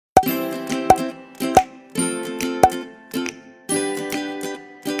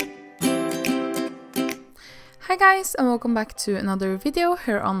Hi guys, and welcome back to another video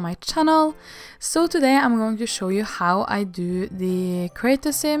here on my channel. So today I'm going to show you how I do the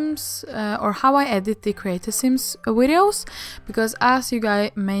Creator Sims or how I edit the Creator Sims videos, because as you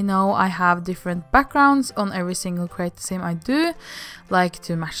guys may know, I have different backgrounds on every single Creator Sim I do, like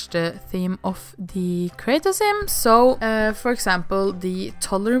to match the theme of the Creator Sim. So for example, the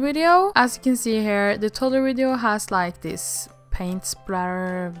toddler video, as you can see here, the toddler video has like this paint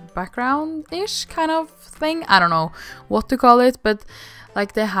splatter background-ish kind of thing. I don't know what to call it, but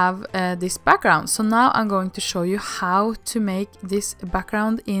like they have this background. So now I'm going to show you how to make this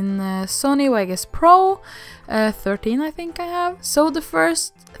background in Sony Vegas Pro 13, I think I have. So the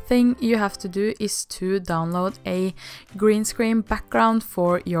first thing you have to do is to download a green screen background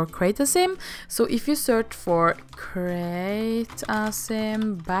for your Creator Sim. So if you search for Creator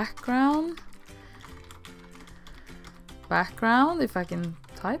Sim background, if I can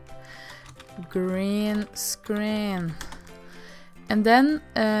type, green screen, and then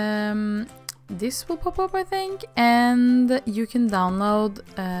this will pop up, I think, and you can download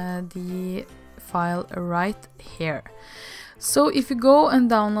the file right here. So if you go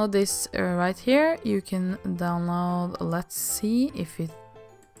and download this right here, you can download, let's see if it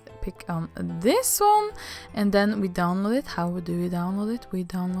pick on this one, and then we download it. How do we download it? We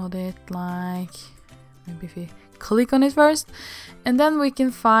download it like, maybe if we click on it first, and then we can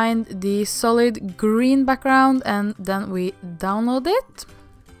find the solid green background, and then we download it.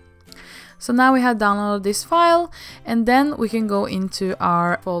 So now we have downloaded this file, and then we can go into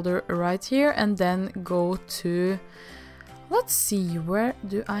our folder right here and then go to, let's see, where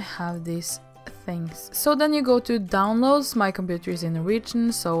do I have these things? So then you go to downloads. My computer is in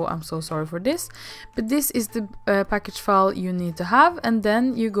Norwegian, so I'm so sorry for this, but this is the package file you need to have, and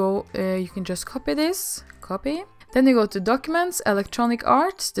then you go, you can just copy this, copy. Then you go to documents, electronic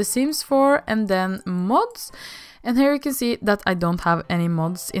arts, the Sims 4, and then mods. And here you can see that I don't have any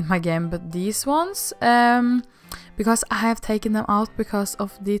mods in my game, but these ones, because I have taken them out because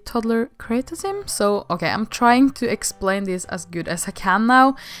of the toddler Creator Sim. So okay, I'm trying to explain this as good as I can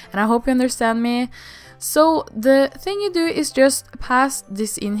now, and I hope you understand me. So the thing you do is just pass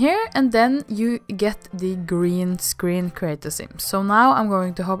this in here, and then you get the green screen Creator Sim. So now I'm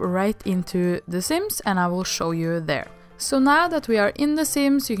going to hop right into the Sims and I will show you there. So now that we are in the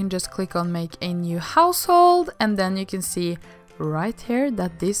Sims, you can just click on make a new household, and then you can see right here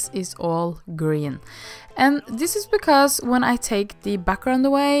that this is all green. And this is because when I take the background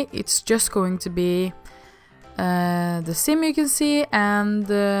away, it's just going to be the Sim you can see, and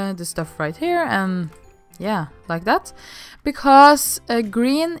the stuff right here, and yeah, like that, because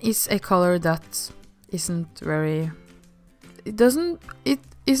green is a color that isn't very,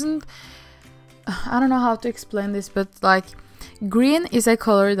 I don't know how to explain this, but like green is a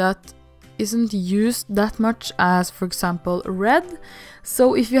color that isn't used that much as, for example, red.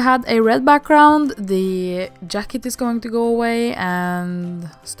 So if you had a red background, the jacket is going to go away and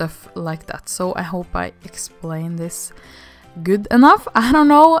stuff like that. So I hope I explain this good enough. I don't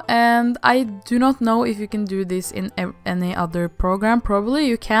know, and I do not know if you can do this in any other program. Probably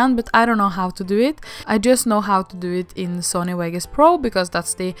you can, but I don't know how to do it. I just know how to do it in Sony Vegas Pro because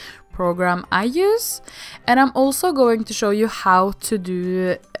that's the program I use. And I'm also going to show you how to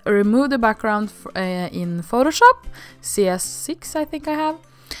do remove the background in Photoshop, CS6 I think I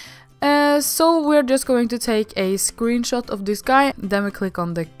have. So we're just going to take a screenshot of this guy, then we click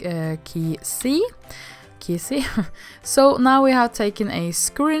on the key C. So now we have taken a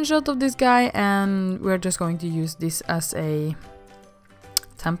screenshot of this guy, and we're just going to use this as a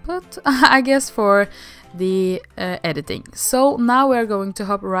template, I guess, for the editing. So now we're going to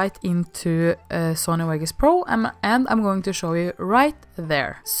hop right into Sony Vegas Pro, and I'm going to show you right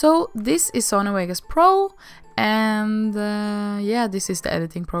there. So this is Sony Vegas Pro, and yeah, this is the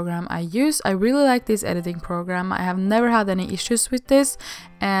editing program I use. I really like this editing program. I have never had any issues with this,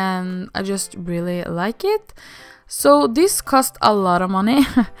 and I just really like it. So this costs a lot of money.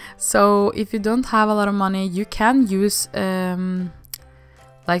 So if you don't have a lot of money, you can use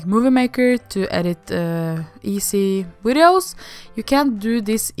like Movie Maker to edit easy videos. You can't do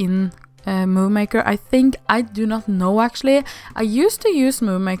this in Movie Maker, I think. I do not know actually. I used to use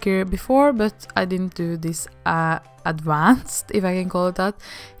Movie Maker before, but I didn't do this advanced, if I can call it that,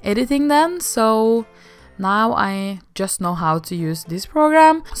 editing then. So now I just know how to use this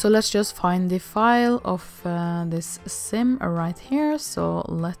program. So let's just find the file of this sim right here. So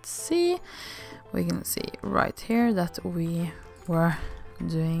let's see. We can see right here that we were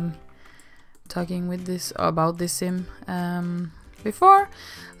talking with this about this sim before.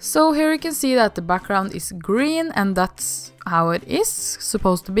 So here you can see that the background is green, and that's how it is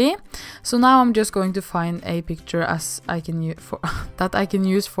supposed to be. So now I'm just going to find a picture as I can use for that I can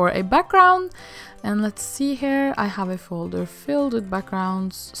use for a background. And let's see here, I have a folder filled with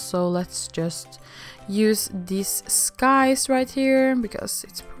backgrounds, so let's just use these skies right here because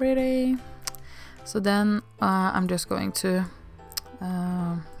it's pretty. So then I'm just going to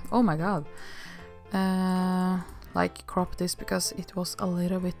oh my god, like crop this because it was a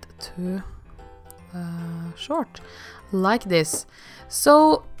little bit too short, like this.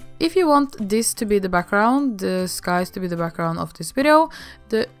 So if you want this to be the background, the skies to be the background of this video,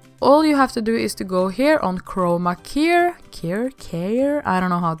 all you have to do is to go here on chroma key, I don't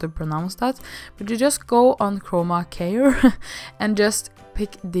know how to pronounce that, but you just go on chroma key and just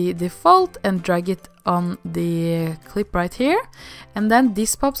pick the default and drag it on the clip right here, and then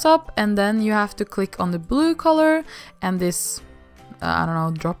this pops up, and then you have to click on the blue color and this I don't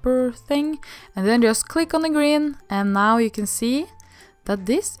know, dropper thing, and then just click on the green, and now you can see that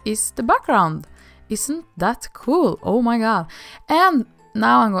this is the background. Isn't that cool? Oh my god. And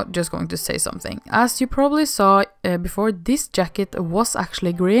now I'm just going to say something. As you probably saw before, this jacket was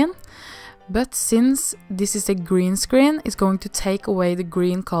actually green, but since this is a green screen, it's going to take away the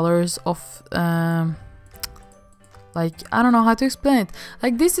green colors of like, I don't know how to explain it.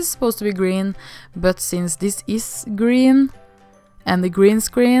 Like, this is supposed to be green, but since this is green and the green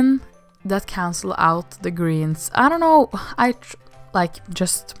screen, that cancel out the greens. I don't know, like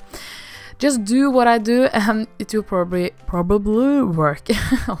just do what I do and it will probably work.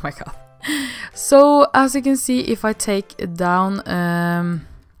 Oh my god. So as you can see, if I take down,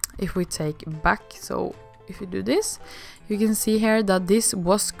 if we take back, so if you do this, you can see here that this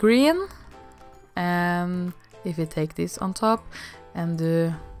was green, and if you take this on top and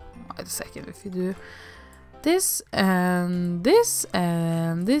do, wait a second, if you do this and this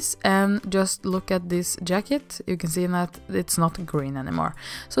and this and just look at this jacket, you can see that it's not green anymore.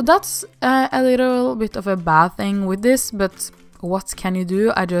 So that's a little bit of a bad thing with this, but what can you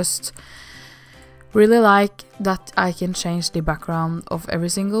do? I just really like that I can change the background of every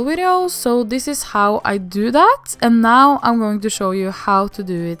single video. So this is how I do that, and now I'm going to show you how to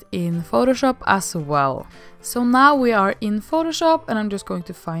do it in Photoshop as well. So now we are in Photoshop, and I'm just going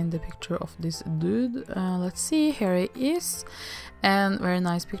to find the picture of this dude. Let's see, here he is, and very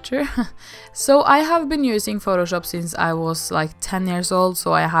nice picture. So I have been using Photoshop since I was like 10 years old,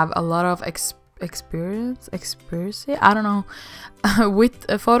 so I have a lot of experience, I don't know, with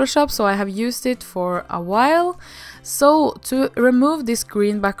Photoshop, so I have used it for a while. So to remove this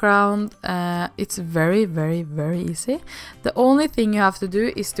green background, it's very easy. The only thing you have to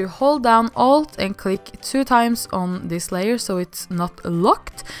do is to hold down Alt and click 2 times on this layer so it's not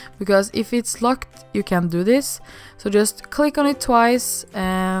locked, because if it's locked you can't do this. So just click on it twice,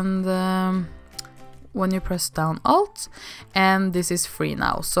 and when you press down Alt, and this is free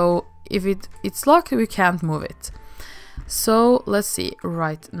now. So if it's locked, we can't move it. So let's see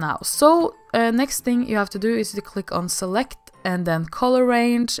right now. So next thing you have to do is to click on select and then color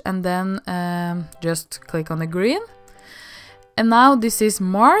range, and then just click on the green. And now this is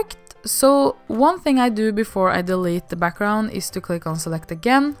marked. So one thing I do before I delete the background is to click on select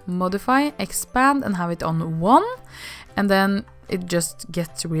again, modify, expand, and have it on 1, and then it just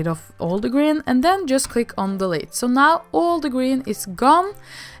gets rid of all the green, and then just click on delete. So now all the green is gone.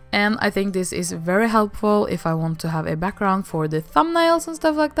 And I think this is very helpful if I want to have a background for the thumbnails and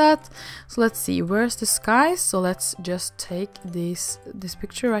stuff like that. So let's see, where's the sky? So let's just take this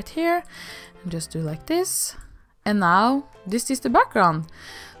picture right here and just do like this. And now this is the background.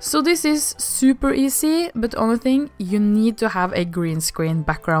 So this is super easy, but the only thing, you need to have a green screen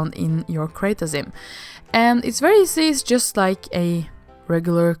background in your Create a Sim. And it's very easy, it's just like a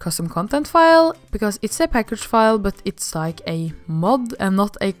regular custom content file, because it's a package file, but it's like a mod and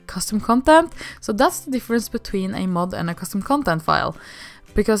not a custom content. So that's the difference between a mod and a custom content file,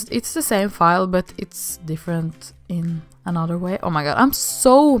 because it's the same file but it's different in another way. Oh my god, I'm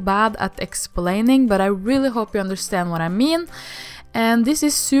so bad at explaining, but I really hope you understand what I mean. And this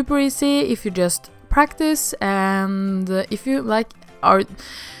is super easy if you just practice, and if you like are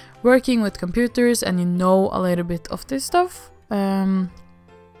working with computers and you know a little bit of this stuff,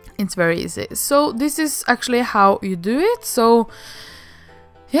 it's very easy. So this is actually how you do it. So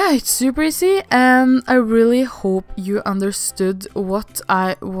yeah, it's super easy, and I really hope you understood what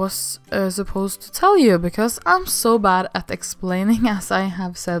I was supposed to tell you, because I'm so bad at explaining, as I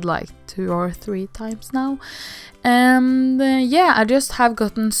have said like 2 or 3 times now. And yeah, I just have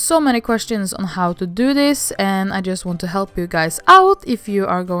gotten so many questions on how to do this, and I just want to help you guys out if you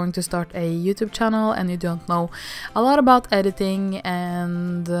are going to start a YouTube channel and you don't know a lot about editing.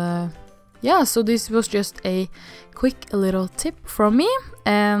 And yeah, so this was just a quick little tip from me,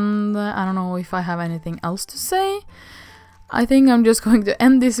 and I don't know if I have anything else to say. I think I'm just going to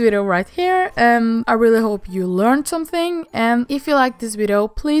end this video right here, and I really hope you learned something. And if you liked this video,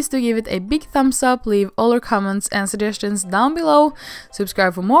 please do give it a big thumbs up, leave all your comments and suggestions down below,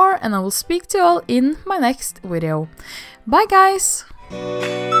 subscribe for more, and I will speak to you all in my next video. Bye guys!